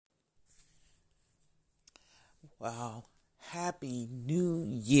Well, happy new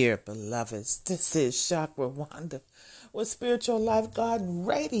year, beloveds. This is Chakra Wanda with Spiritual Life Garden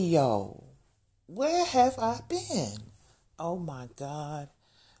Radio. Where have I been? Oh my God.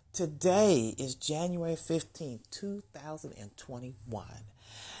 Today is January 15th, 2021.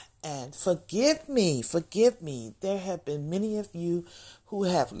 And forgive me. There have been many of you who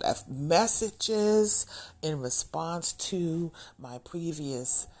have left messages in response to my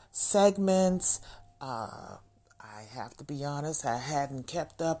previous segments. I have to be honest, I hadn't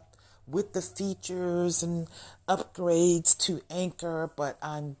kept up with the features and upgrades to Anchor, but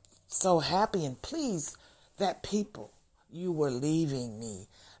I'm so happy and pleased that you were leaving me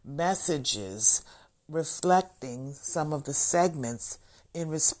messages reflecting some of the segments in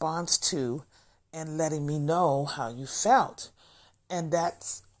response to and letting me know how you felt. And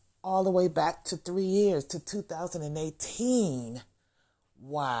that's all the way back to 3 years, to 2018.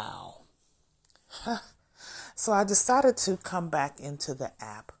 Wow. So I decided to come back into the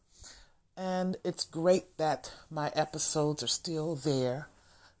app. And it's great that my episodes are still there,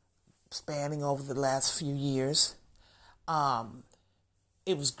 spanning over the last few years.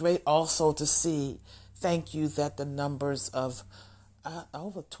 It was great also to see, thank you, that the numbers of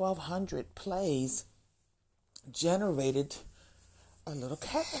over 1,200 plays generated a little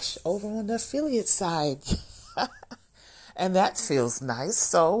cash over on the affiliate side. And that feels nice.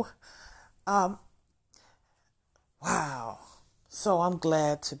 So, wow. So I'm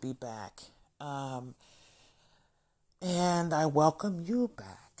glad to be back. And I welcome you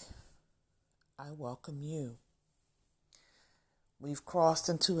back. I welcome you. We've crossed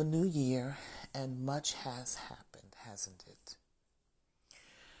into a new year and much has happened, hasn't it?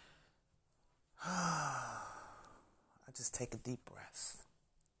 I just take a deep breath.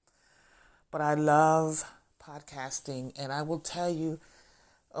 But I love podcasting, and I will tell you,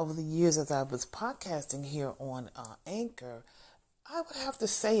 over the years as I was podcasting here on Anchor, I would have to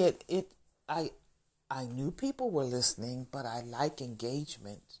say I knew people were listening, but I like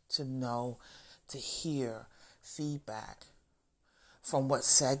engagement, to hear feedback from what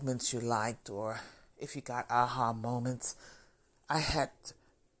segments you liked, or if you got aha moments. I had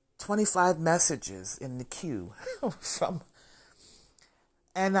 25 messages in the queue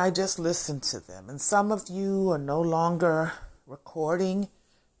and I just listened to them. And some of you are no longer recording.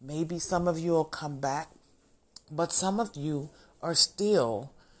 Maybe some of you will come back, but some of you are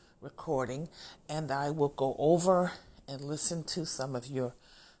still recording, and I will go over and listen to some of your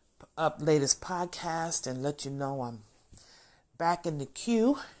latest podcast and let you know I'm back in the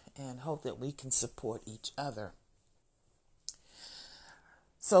queue, and hope that we can support each other.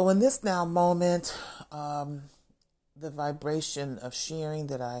 So in this now moment, the vibration of sharing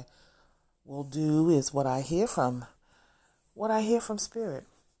that I will do is what I hear from Spirit,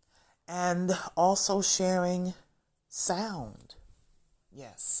 and also sharing sound.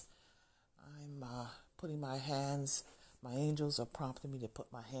 Yes, I'm putting my angels are prompting me to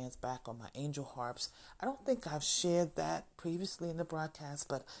put my hands back on my angel harps. I don't think I've shared that previously in the broadcast,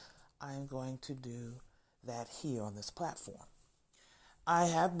 but I'm going to do that here on this platform. I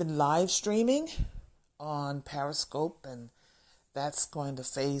have been live streaming on Periscope, and that's going to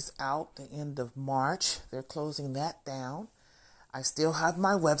phase out the end of March. They're closing that down. I still have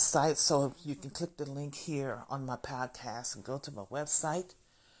my website, so you can click the link here on my podcast and go to my website.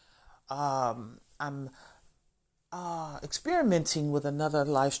 I'm experimenting with another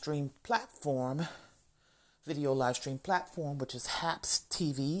live stream platform, video live stream platform, which is HAPS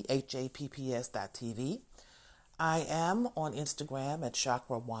TV, HAPPS.TV. I am on Instagram at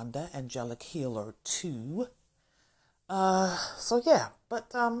Chakra Wanda, Angelic Healer 2.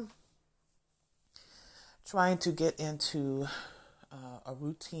 Trying to get into a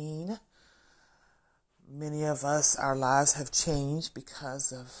routine. Many of us, our lives have changed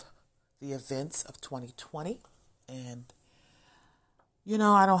because of the events of 2020. And,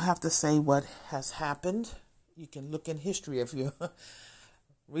 I don't have to say what has happened. You can look in history if you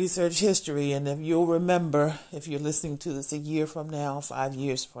research history, and if you'll remember, if you're listening to this a year from now, 5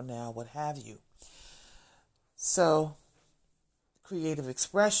 years from now, what have you. So, creative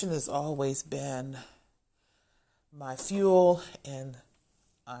expression has always been my fuel, and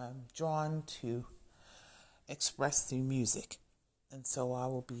I'm drawn to express through music. And so I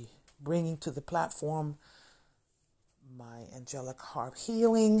will be bringing to the platform my angelic harp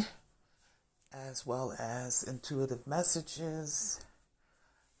healing, as well as intuitive messages,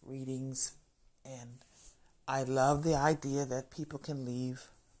 readings, and I love the idea that people can leave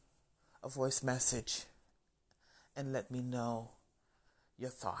a voice message and let me know your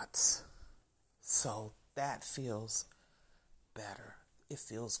thoughts. So that feels better. It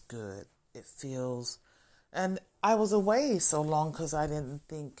feels good. It feels And I was away so long because I didn't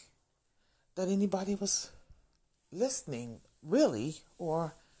think that anybody was listening, really,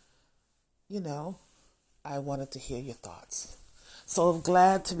 or, I wanted to hear your thoughts. So I'm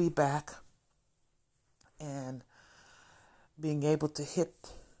glad to be back and being able to hit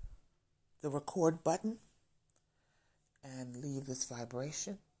the record button and leave this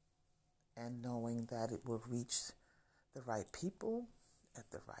vibration, and knowing that it will reach the right people at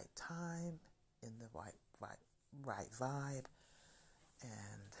the right time, in the right vibe,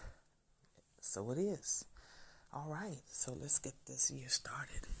 and so it is. All right, so let's get this year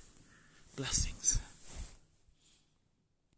started. Blessings.